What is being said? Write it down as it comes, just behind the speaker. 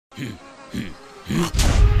Hey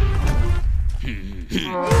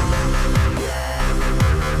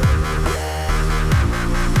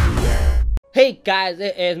guys,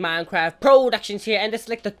 it is Minecraft Productions here, and this is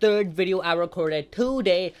like the third video I recorded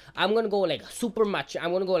today. I'm gonna go like super much.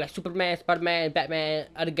 I'm gonna go like Superman, Spider-Man, Batman,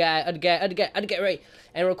 other guy, right?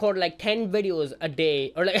 And record like 10 videos a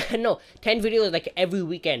day, or like no, 10 videos like every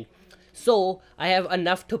weekend. So I have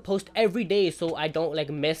enough to post every day, so I don't like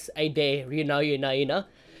miss a day. You know.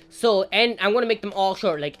 So, and I'm gonna make them all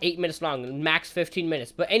short, like 8 minutes long, max 15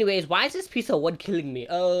 minutes. But anyways, why is this piece of wood killing me?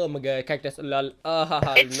 Oh my god, cactus, lol.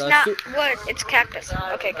 It's no, not wood, it's cactus.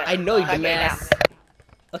 Okay, good. I know you dumbass.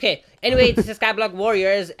 Okay, anyways, this is Skyblock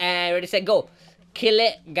Warriors, and ready, set, go. Kill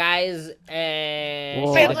it, guys,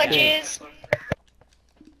 and... Privileges.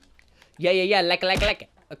 Yeah, like it.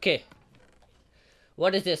 Okay.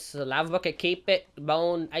 What is this? Lava bucket, keep it,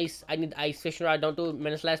 bone, ice. I need ice, fishing rod, don't do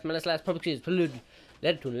minutes last, public trees, pollute.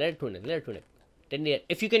 Let it tune it. Then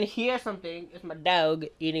if you can hear something, it's my dog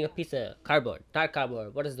eating a piece of cardboard. Dark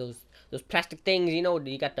cardboard. What is those plastic things? You know,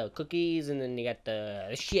 you got the cookies, and then you got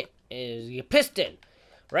the shit is your piston,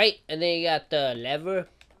 right? And then you got the lever.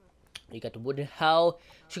 You got the wooden hoe,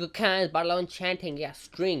 sugar cans, bottle of enchanting. Yeah,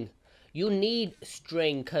 string. You need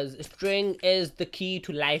string, cause string is the key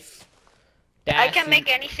to life. I can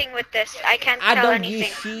make anything with this. I can't tell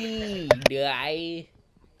anything.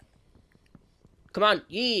 Come on,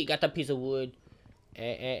 yee, got that piece of wood.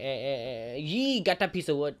 Yee, got that piece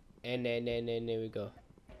of wood. And then there we go.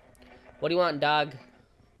 What do you want, dog?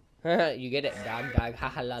 You get it, dog.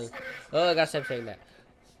 Haha, lol. Oh, I gotta stop saying that.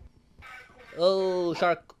 Oh,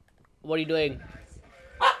 shark. What are you doing?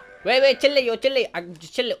 Wait, chill it. I'm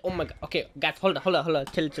just chill it. Oh my god. Okay, guys, hold on.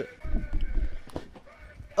 Chill.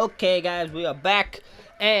 Okay, guys, we are back.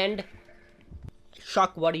 And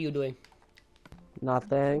Shark, what are you doing?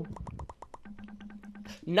 Nothing.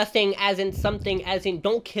 Nothing as in something as in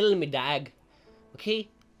don't kill me, dog. Okay?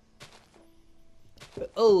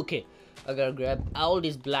 Oh, okay. I gotta grab all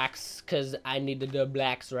these blocks because I needed the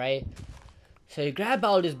blocks, right? So you grab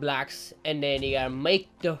all these blocks and then you gotta make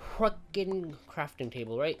the fucking crafting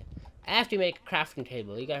table, right? After you make a crafting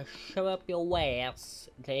table, you gotta shove up your ass.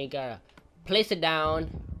 Then you gotta place it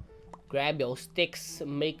down. Grab your sticks.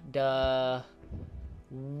 Make the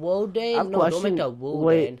wooden. No, don't make the wooden.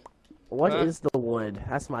 Wait. What is the wood?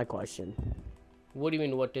 That's my question. What do you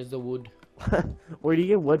mean, what is the wood? Where do you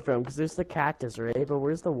get wood from? Because there's the cactus, right? But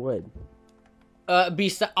where's the wood? On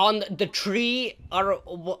the tree, or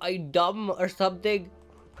are you dumb or something?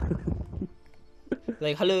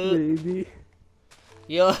 Like, hello? Maybe.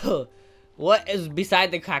 Yo, what is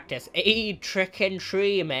beside the cactus? A trickin'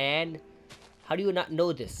 tree, man. How do you not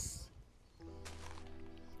know this?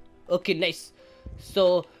 Okay, nice.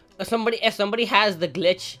 So, if somebody has the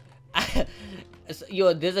glitch...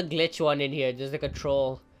 Yo, there's a glitch one in here. There's like a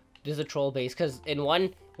troll. There's a troll base because in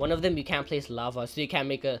one of them you can't place lava, so you can't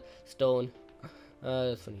make a stone.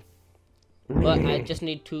 That's funny. But I just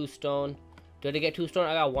need 2 stone. Did I get 2 stone?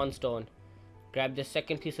 I got 1 stone. Grab the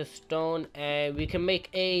second piece of stone, and we can make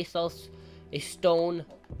a stone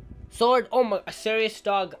sword. Oh my, a serious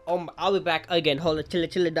dog. Oh my, I'll be back again. Hold it, chill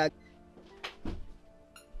it, dog.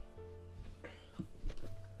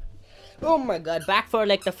 Oh my god, back for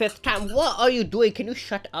like the 5th time. What are you doing? Can you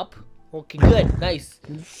shut up? Okay, good, nice.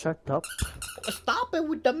 Can you shut up? Stop it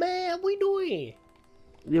with the man. What are you doing?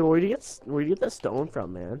 Yo, where do you get that stone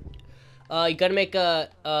from, man? You gotta make you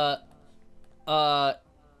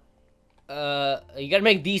gotta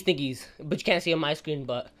make these thingies, but you can't see on my screen.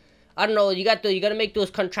 But I don't know. You gotta make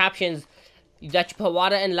those contraptions that you put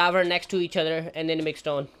water and lava next to each other, and then you make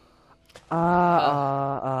stone.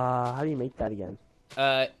 How do you make that again?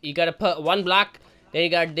 You gotta put 1 block, then you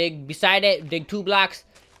gotta dig beside it, dig 2 blocks,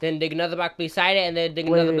 then dig another block beside it, and then dig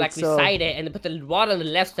another block beside it, and then put the water on the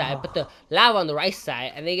left side, put the lava on the right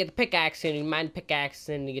side, and then you get the pickaxe, and you mine the pickaxe,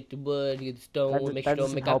 and you get the wood, you get the stone, make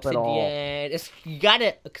obsidian. You got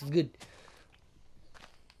it. It's good.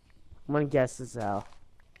 I'm gonna guess this out.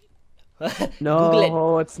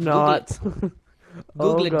 No, it's not.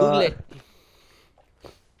 Google it.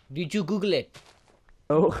 Did you Google it?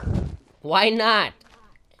 Oh. Why not?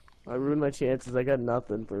 I ruined my chances. I got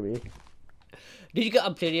nothing for me. Did you get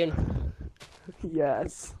obsidian?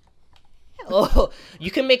 Yes. Oh,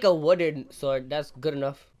 you can make a wooden sword. That's good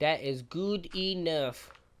enough. That is good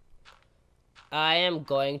enough. I am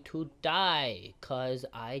going to die because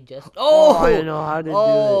I just... Oh, I don't know how to do it.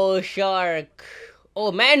 Oh, shark.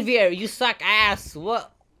 Oh, Manvier, you suck ass.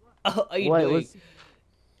 What are you doing?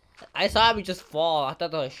 I saw him just fall. I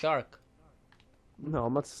thought that was a shark. No,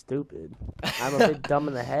 I'm not stupid. I'm a bit dumb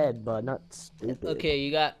in the head, but not stupid. Okay,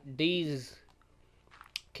 you got these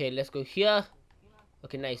Okay, let's go here.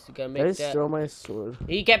 Okay, nice. You gotta I make just that. throw my sword.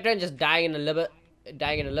 He kept on just dying in a little bit,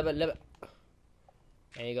 dying in a little bit.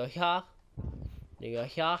 And you go here. You go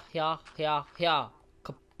here, here, here, here.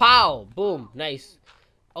 Kapow! Boom! Nice.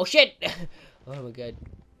 Oh shit! Oh my god.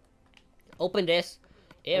 Open this.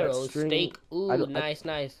 Arrows, steak. Ooh, nice,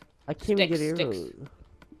 nice. I can't even get Sticks. arrows.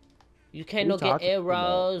 You cannot get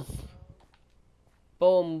arrows.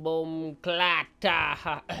 Boom, boom,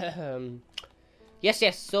 clatter. Yes,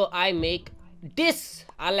 yes. So I make this.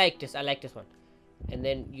 I like this. I like this one. And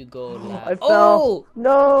then you go. I fell. Oh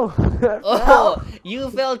No. oh!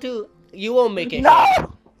 You fell too. You won't make it.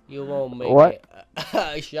 No. You won't make What?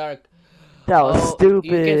 it. Shark. That was stupid.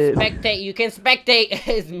 You can spectate. You can spectate.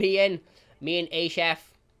 It's me and A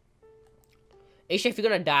Chef. A Chef, you're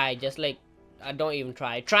gonna die. Just like, don't even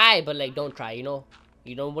try. Try, but like, don't try. You know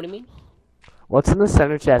what I mean? What's in the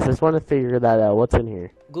center chest? I just want to figure that out. What's in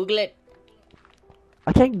here? Google it.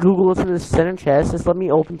 I can't Google what's in the center chest. Just let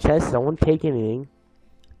me open chests. I won't take anything.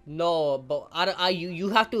 No, but you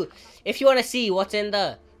have to. If you wanna see what's in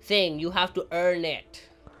the thing, you have to earn it.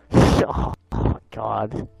 Oh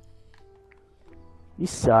God. You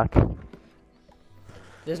suck.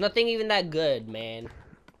 There's nothing even that good, man.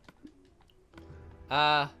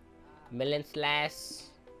 Melon slash.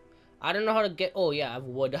 I don't know how to get. Oh yeah, I have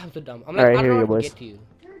wood. I'm so dumb. I'm like, Alright, I here don't you know go, how to boys. get to you.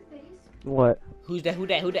 What? Who's that? Who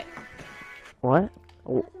that? Who that? What?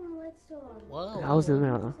 Oh, Whoa. I was in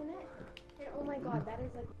there. Oh my god, that is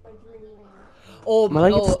like really Oh My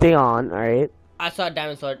light can stay on, alright? I saw a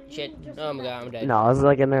diamond sword. Shit. Oh my god, I'm dead. No, I was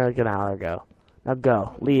like in there like an hour ago. Now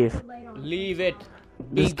go. Leave. Leave it.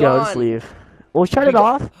 Be Just go, gone. just leave. Well, shut it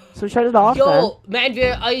off. So shut it off, Yo,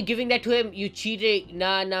 Manvir, are you giving that to him? You cheating.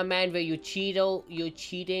 Nah, Manvir, you cheato. You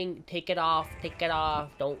cheating. Take it off. Take it off.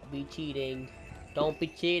 Don't be cheating. Don't be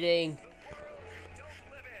cheating.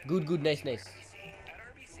 Good, good, nice, nice.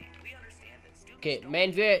 Okay,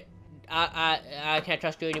 Manvir, I can't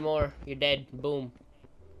trust you anymore. You're dead. Boom.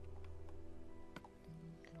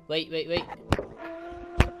 Wait.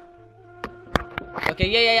 Okay,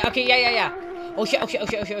 yeah. Okay, yeah. Oh shit. Run.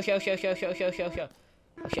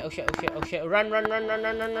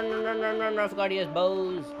 I forgot he has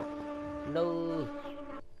bows. No.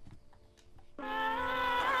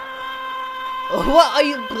 What are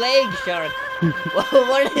you playing, Shark?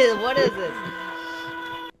 What is this?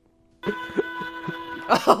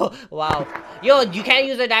 Oh wow. Yo, you can't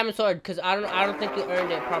use a diamond sword because I don't think you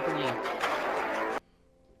earned it properly.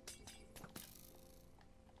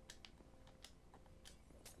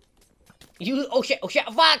 You oh shit,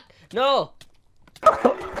 fuck! No!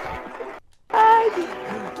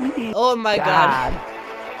 Oh my god.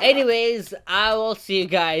 Anyways, I will see you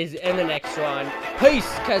guys in the next one. Peace,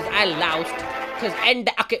 cause I lost.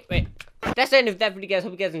 Okay, wait. That's the end of that video, guys.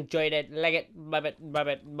 Hope you guys enjoyed it. Like it. Bye.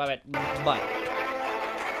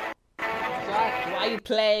 Why are you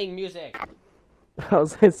playing music? I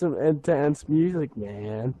was in some intense music,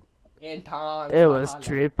 man. Intense. It was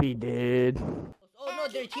trippy, dude. Oh no,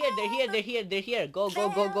 they're here. Go.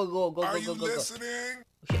 Are you listening?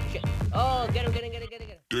 Shit. Oh, get him.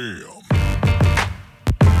 Damn.